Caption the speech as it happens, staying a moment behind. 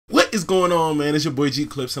What is going on, man? It's your boy G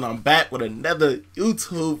ClipZ, and I'm back with another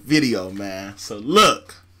YouTube video, man. So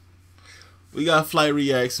look, we got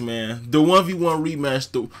FlightReacts, man. The 1v1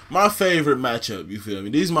 rematch, my favorite matchup. You feel me?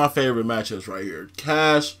 These are my favorite matchups right here.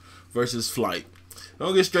 Cash versus Flight.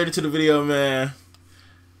 Don't get straight into the video, man.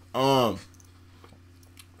 One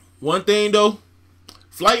thing though,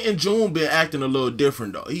 Flight and June been acting a little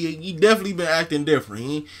different though. He definitely been acting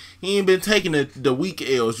different. He ain't been taking the weak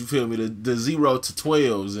L's. You feel me? The 0 to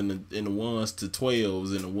 12s and the 1s to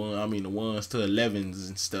 12s and the 1s to 11s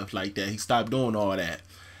and stuff like that. He stopped doing all that.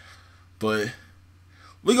 But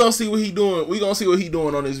we gonna see what he doing. We gonna see what he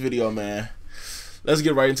doing on this video, man. Let's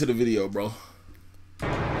get right into the video, bro.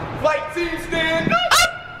 Flight team stand up.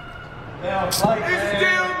 Now, Flight, it's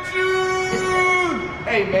still June.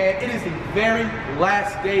 Hey man, it is the very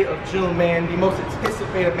last day of June, man. The most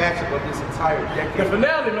anticipated matchup of this entire decade. The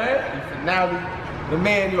finale, man. The finale. The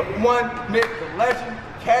man, your one, myth, the legend,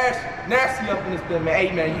 Cashnasty up in this bit, man.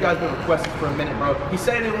 Hey man, you guys been requesting for a minute, bro. He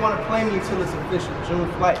said he didn't want to play me until it's official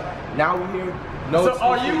June flight. Now we're here. No. So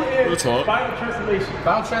are you in Final Transformation?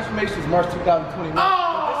 Final Transformation is March 2021.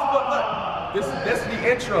 Oh! This is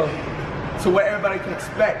the intro to what everybody can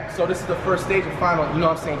expect. So this is the first stage of final, you know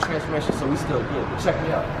what I'm saying, transformation, so we still good. But check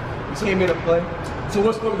me out. We came here to play. So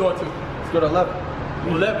what's we going to? Let's go to 11.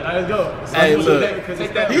 11, let's go. So hey, look,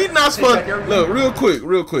 he's not supposed to, look, real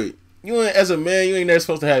quick. You ain't, as a man, you ain't never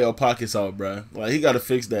supposed to have your pockets out, bro. Like, he got to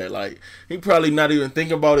fix that. Like, he probably not even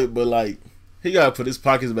thinking about it, but like, he got to put his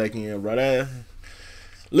pockets back in, bro.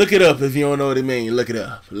 Look it up if you don't know what it means. Look it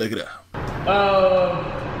up. Look it up.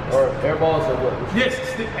 Or air balls or what? Yes,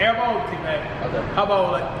 air ball would take that. Okay. How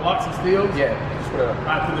about like blocks and steals? Yeah, just put it up.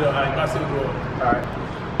 I put it up. I see it. Alright.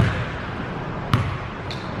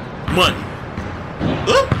 Money.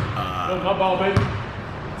 My ball, baby.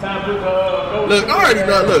 Time to go. Look, I already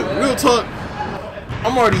know. Look, real talk.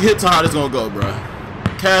 I'm already hip to how this gonna go, bro.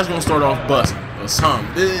 Cash gonna start off busting or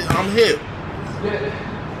something. I'm hip.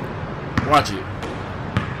 Watch it.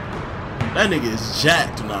 That nigga is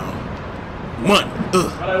jacked now. Money.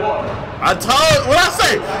 I told. What I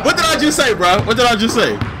say? What did I just say, bro? What did I just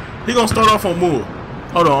say? He gonna start off on move.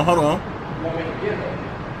 Hold on.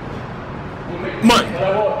 Money.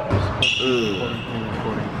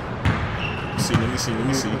 Let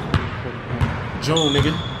me see. June,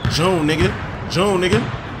 nigga.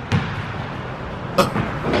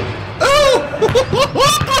 Oh!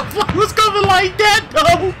 What the fuck was coming like that,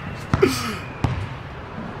 though?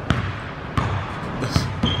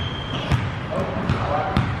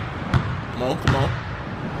 Come on.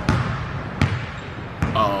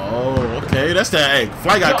 Oh, okay. That's that. Hey,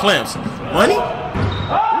 Flight got clamps. Money?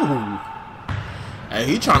 Ooh. Hey,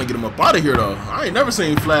 he trying to get him up out of here, though. I ain't never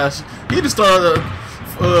seen Flash. He just started,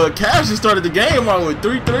 Cash just started the game out with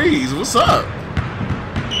 3 threes. What's up?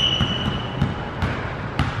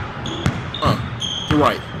 You're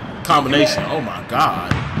right. Combination. Oh, my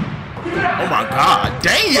God.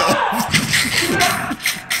 Damn.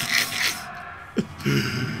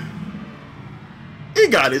 He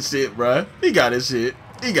got his shit, bruh. He got his shit,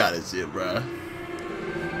 bruh.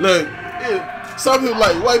 Look, some people,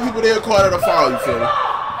 like, white people, they're caught at a foul, you feel me?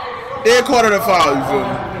 They're caught at a foul, you feel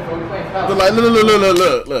me? But like,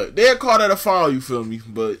 look. They're caught at a foul, you feel me?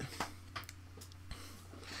 But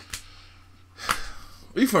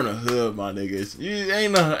we from the hood, my niggas. You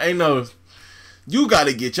ain't no. You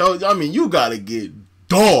gotta get you gotta get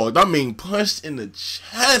dogged. Punched in the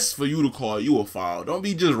chest for you to call you a foul. Don't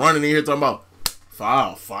be just running in here talking about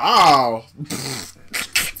foul.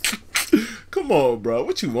 Come on, bro.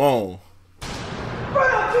 What you want?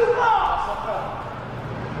 Run up 2 balls.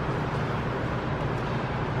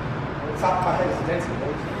 On the top of my head is dancing,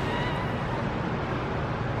 boys.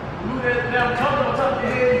 Move that down top of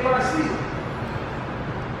your head, you probably see it.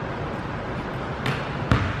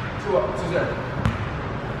 2 up, 2-0.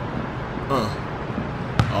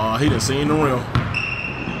 Oh, he done seen the rim.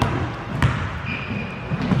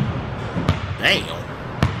 Damn.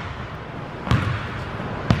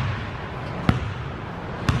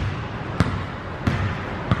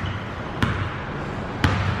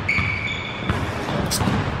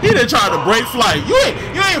 He done tried to break Flight. You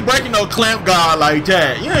ain't breaking no clamp guard like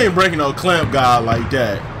that.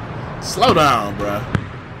 Slow down, bruh.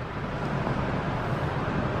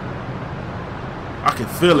 I can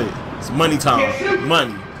feel it. It's money time.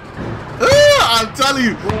 Money. I'm telling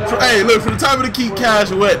you. Hey, look, from the top of the keep Cash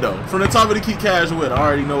wet, though. I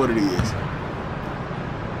already know what it is.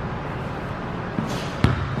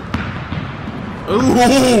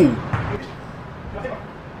 Ooh.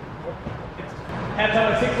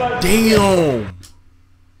 Damn.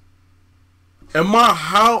 Am I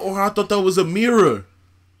how or I thought that was a mirror?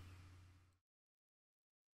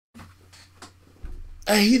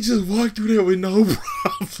 Hey, he just walked through there with no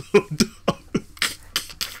problem, dog.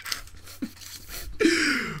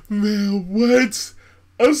 Man, what?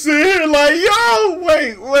 I'm sitting here like, yo,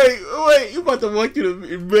 wait. You about to walk through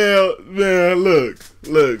the man, look,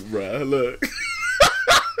 bro, look.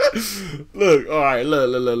 Look, alright,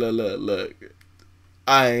 look.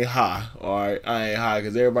 I ain't high, alright? I ain't high,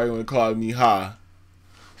 because everybody want to call me high.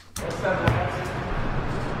 That's 7.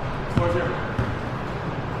 4-0.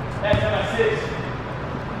 That's 6.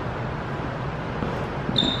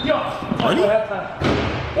 Yo, Money?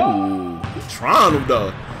 Ooh, he's trying him,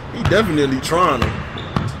 though. He definitely trying him.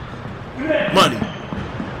 Money.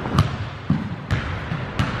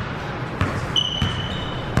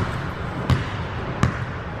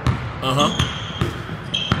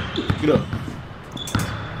 Get up.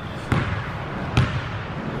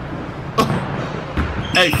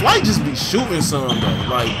 Hey, Flight just be shooting some though.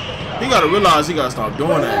 Like, he gotta realize he gotta stop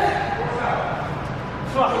doing that.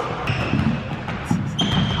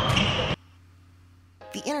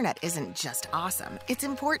 The internet isn't just awesome, it's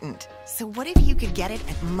important. So what if you could get it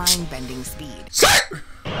at mind-bending speed? Sir!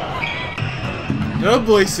 That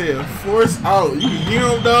boy said force out. You hear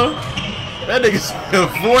him though? That nigga said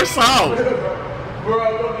force out.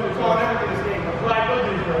 bro, don't do this. Come on, never get this game, bro. Like, don't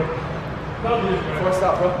do this, bro. Don't do this, bro. Force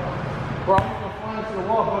out, bro. Bro, I'm gonna fly into the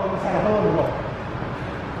wall, bro. I'm gonna hold the wall.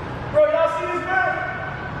 Bro, y'all see this, man?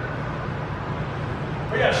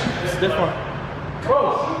 Bro, y'all shoot this. This one. Bro,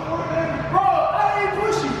 shoot for it, man. Bro, I ain't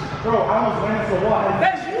pushing. Bro, I almost ran into the wall.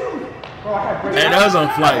 That's you. Bro, I had break. Hey, that was on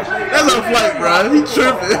Flight. That's on Flight, bro. He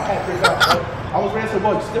tripping. I was ran into the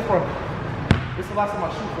wall. You stiff from. This is the last time I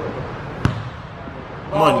shoot for it, bro.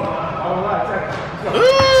 Money. I won't lie, check.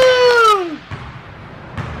 Ooh.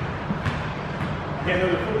 Can't do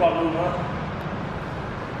the football move, huh?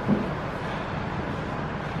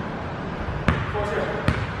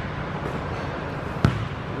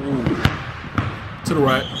 4-0. To the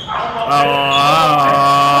right.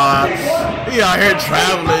 He out here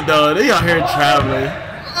traveling, though. They out here traveling.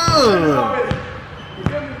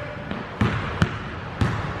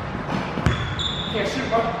 Can't shoot,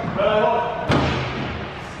 bro.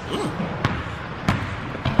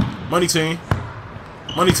 Money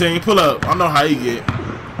team, pull up. I know how you get.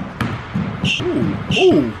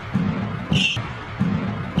 Ooh.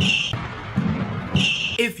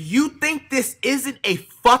 If you think this isn't a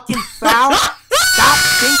fucking foul, stop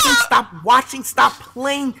thinking, stop watching, stop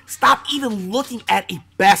playing, stop even looking at a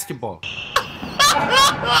basketball.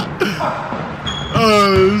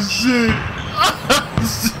 Oh shit.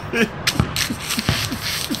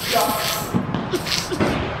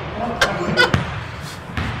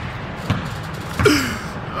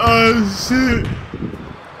 Oh shit.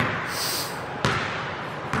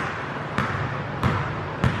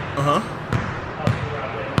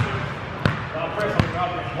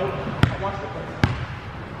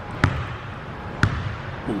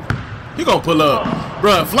 He gonna pull up.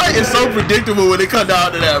 Bruh, Flight is so predictable when it come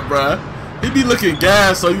down to that, bruh. He be looking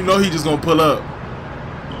gas, so you know he just gonna pull up.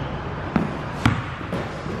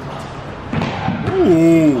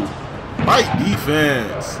 Ooh. Fight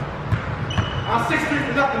defense. I'm 6'3"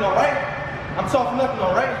 for nothing, all right? I'm tall for nothing,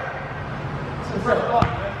 all right? It's the first block,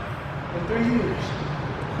 man. In 3 years.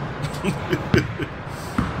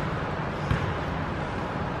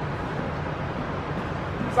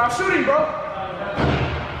 Stop shooting, bro.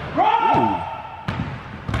 Bro! Ooh.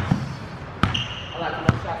 I like the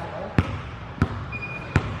next shot, bro.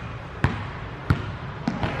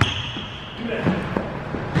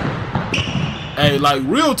 Hey, like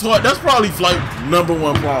real talk, that's probably Flight's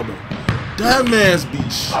 #1 problem. That man's be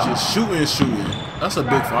just shooting. That's a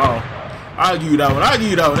big foul. I'll give you that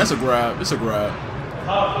one. That's a grab. It's a grab.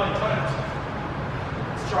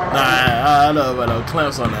 Nah, I know about no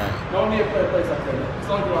clamps on that. No need to play a place like that. It's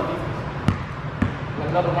only good on defense. Like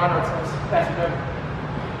another minor attempt. Pass it better.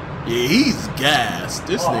 Yeah, he's gassed.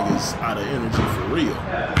 This nigga's out of energy for real.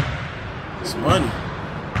 It's money.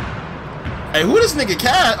 Hey, who this nigga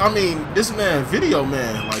cat? I mean, this man, video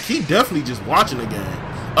man. Like, he definitely just watching the game.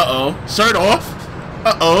 Uh-oh. Shirt off.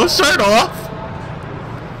 Uh-oh. Shirt off.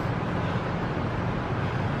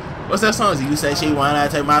 What's that song? You say she wanna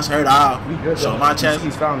take my shirt off. Show my chest.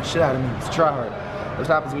 He's fouling the shit out of me. It's try hard. That's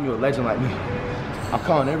what happens when you're a legend like me. I'm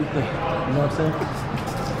calling everything. You know what I'm saying?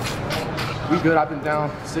 We good. I've been down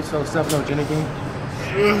 6-0, 7-0 in the game.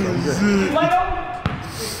 You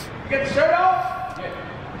get the shirt off? Yeah.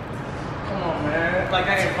 Come on, man. Like I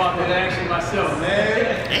ain't fought that action myself,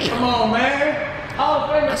 man. Damn. Come on, man. Hall of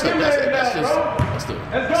Fame That's bro. the Let's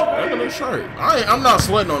go, baby. regular shirt. I'm not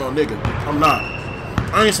sweating on no nigga. I'm not.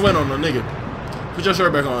 I ain't sweating on no nigga. Put your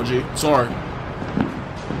shirt back on, G. Sorry.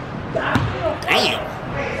 Damn.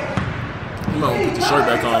 might want to put the shirt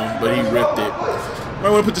back on, but he ripped it. Might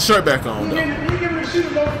want to put the shirt back on though. You give him the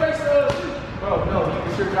shooter no space to shoot. Bro, no,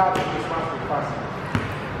 it's your job to be responsible for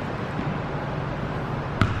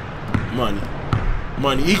Money.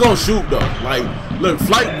 Money. He gonna shoot though. Like, look,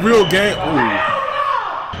 Flight real game. Ooh.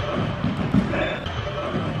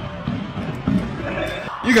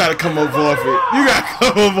 You gotta come up off it. You gotta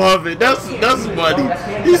come up off it. That's money.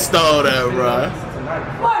 He stole that, bro.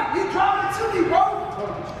 What? You dropping it to me, bro?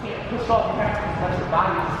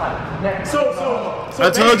 So I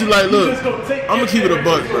told you, like, look, I'm gonna keep it a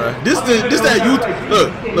buck, bro. This that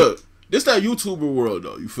YouTube. Look. This that YouTuber world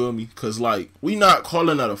though. You feel me? Cause like we not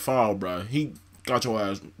calling that a foul, bro. He got your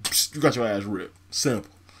ass. You got your ass ripped.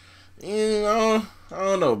 Simple. You know, I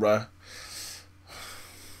don't know, bro.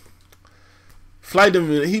 Flight,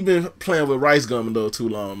 he been playing with rice gum a little too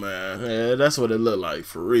long, man. Yeah, that's what it looked like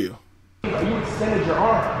for real. You extended your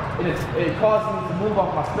arm, and it caused me to move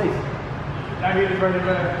off my space. I hear the burning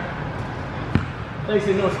man. They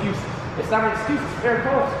say no excuses. It's not an excuse, it's fair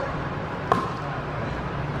cause.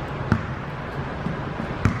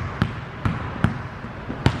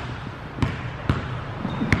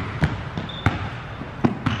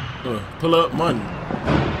 Pull up money.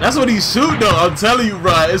 That's what he shoot though. I'm telling you,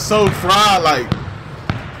 bro. It's so fried. Like,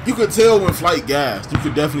 you could tell when Flight gassed. You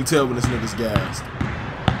could definitely tell when this nigga's gassed.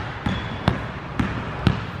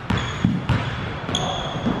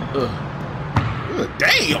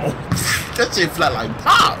 Damn. That shit flat like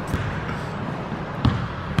pop.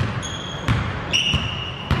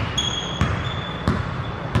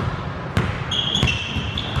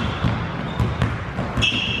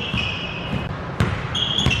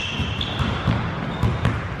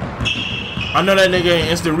 I know that nigga ain't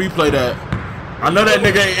instant replay that. I know that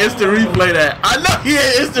nigga ain't instant replay that. I know he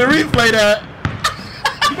ain't instant replay that.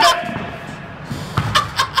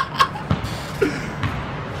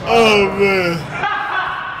 Oh man.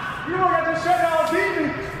 You don't got this shirt on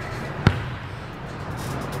TV.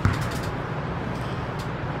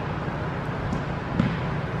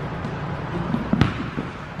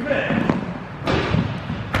 Give me that.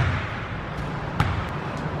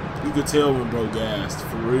 You could tell when bro gassed,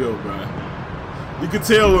 for real, bro. You could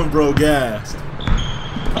tell when bro gassed.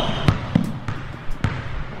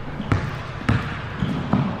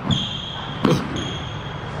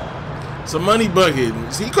 Some money bucket.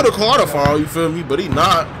 See, he could have caught a foul, you feel me? But he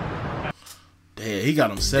not. Damn, he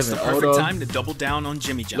got him 7-0. It's the perfect time to double down on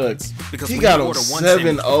Jimmy John's. Look, because he when got you him order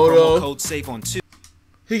 7-0 promo code save on 2.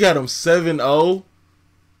 He got him 7-0.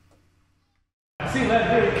 I seen that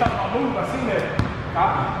video cut my move. I seen that.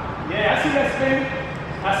 Yeah, I seen that spin.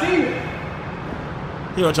 I seen it.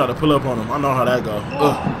 He gonna try to pull up on him. I know how that go.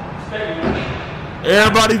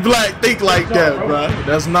 Everybody black think like that, bro.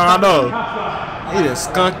 That's not, I know. He done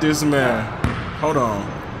skunked this man. Hold on.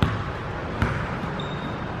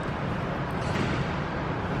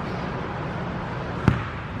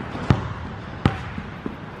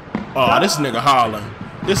 Oh, this nigga hollering.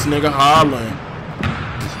 This nigga hollering.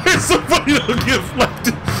 Somebody don't get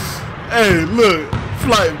Flight. Hey, look.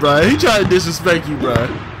 Flight, bro. He tried to disrespect you, bro.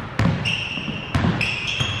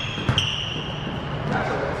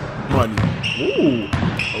 Money. Ooh.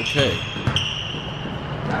 Okay.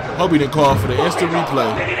 Hope he didn't call for the instant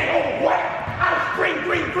replay.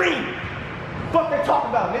 Green. Fuck they talking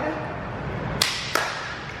about, nigga?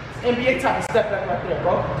 It's NBA type of step back right there,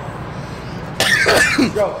 bro.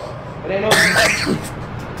 Bro, it ain't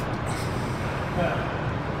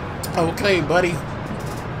over. Okay, buddy.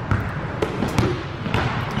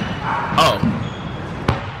 Oh.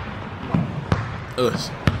 Ush.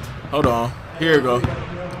 Hold on. Here we go.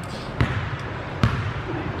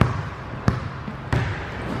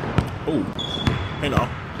 Oh. Hey, no.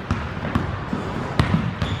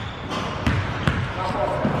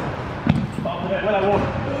 What I want.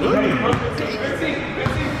 15.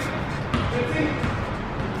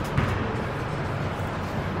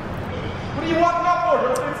 What are you walking up for,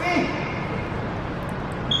 bro? 15.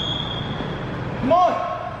 Come on.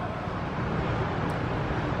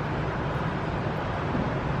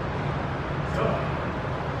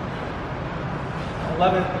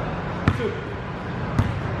 11, 2.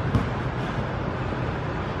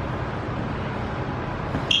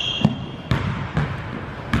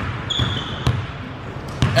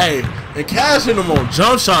 Hey, and Cash hit him on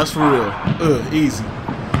jump shots for real. Easy.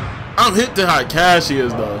 I'm hit to how Cash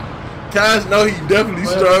is though. Cash know he definitely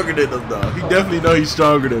stronger than him though. He definitely know he's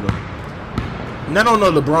stronger than him. And I don't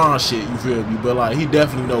know LeBron shit, you feel me? But like he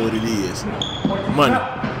definitely know what it is. Money.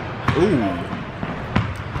 Ooh.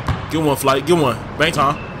 Get one, Flight. Get one. Bank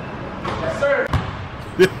time. Yes, sir.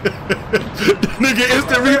 Nigga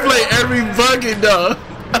instant replay every bucket though.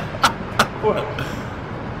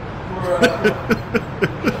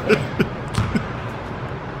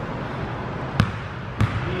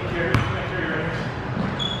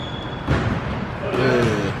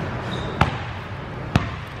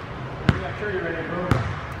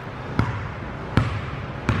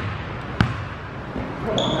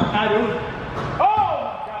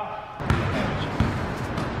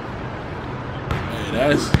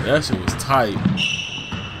 That shit was tight.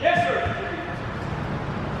 Yes, sir.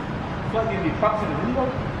 Flight gave me props in the window.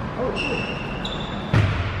 Oh shit.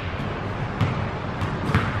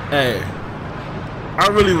 Hey, I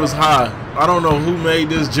really was high. I don't know who made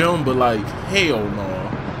this gym, but like, hell no.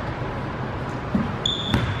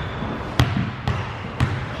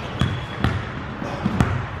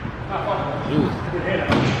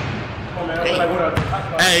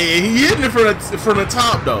 Hey, he hitting it from the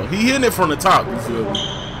top though. He hitting it from the top. You feel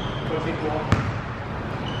me?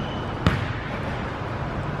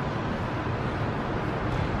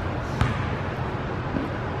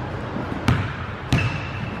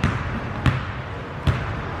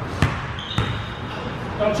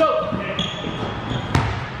 Don't choke.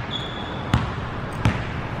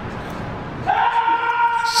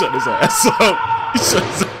 Shut his ass up. He shut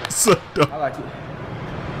his ass up though. I like it.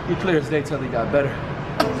 He clear as day till he got better.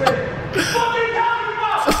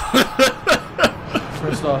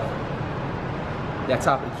 First off, that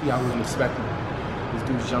top of the key I wasn't expecting. This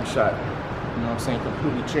dude's jump shot, you know what I'm saying,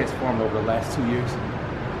 completely transformed over the last 2 years.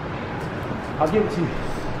 I'll give it to you.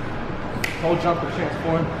 Whole jumper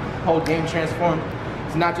transformed, whole game transformed.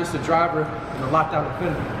 He's not just a driver and a lockdown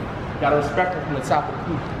defender. You gotta respect him from the top of the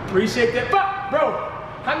key. Appreciate that. But, bro,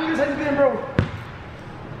 how many years has he been, bro?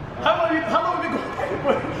 How long have we been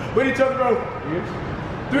going with each other, bro?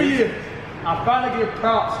 3 years. I finally get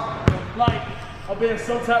props of Flight of being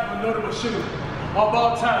some type of notable shooter of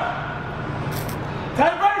all time.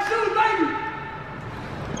 Time to break shoes, baby!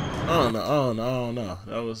 I don't know.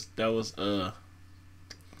 That was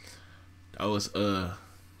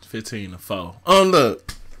 15-4.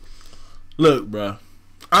 Look, bro.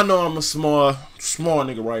 I know I'm a small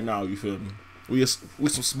nigga right now. You feel me? We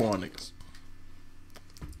some small niggas.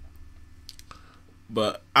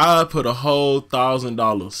 But I put a whole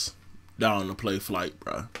 $1,000 down to play Flight,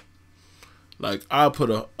 bro. Like, I put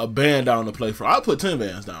a band down to play for. I put 10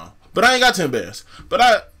 bands down, but I ain't got 10 bands. But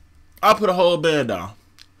I put a whole band down.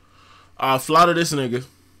 I fly to this nigga,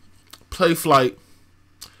 play Flight.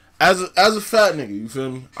 As a fat nigga, you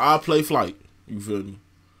feel me? I play Flight. You feel me?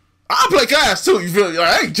 I play Cash too. You feel me? Like,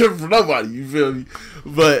 I ain't tripping for nobody. You feel me?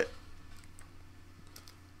 But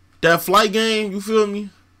that Flight game, you feel me?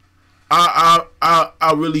 I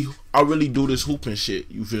really do this hooping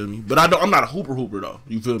shit. You feel me? But I'm not a hooper though.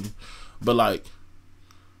 You feel me? But like,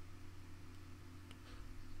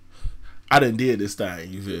 I done did this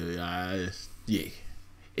thing. You feel me? Yeah,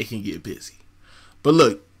 it can get busy. But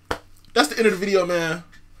look, that's the end of the video, man.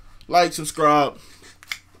 Like, subscribe,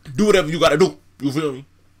 do whatever you gotta do. You feel me?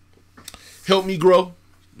 Help me grow.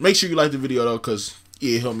 Make sure you like the video though, cause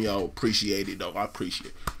yeah, help me out. Appreciate it though. I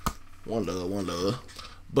appreciate it. One love.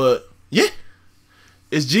 But yeah,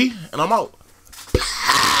 it's G, and I'm out.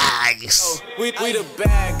 We the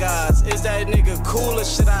bad guys. Is that nigga cool or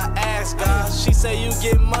should I ask God? She say you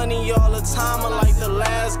get money all the time, like the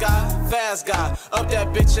last guy. Fast guy, up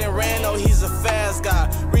that bitch and ran, oh he's a fast guy.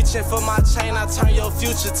 Reaching for my chain, I turn your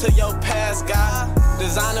future to your past guy.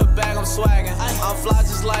 Designer bag, I'm swagging. I'm fly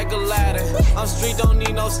just like Aladdin. I'm street, don't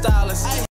need no stylist.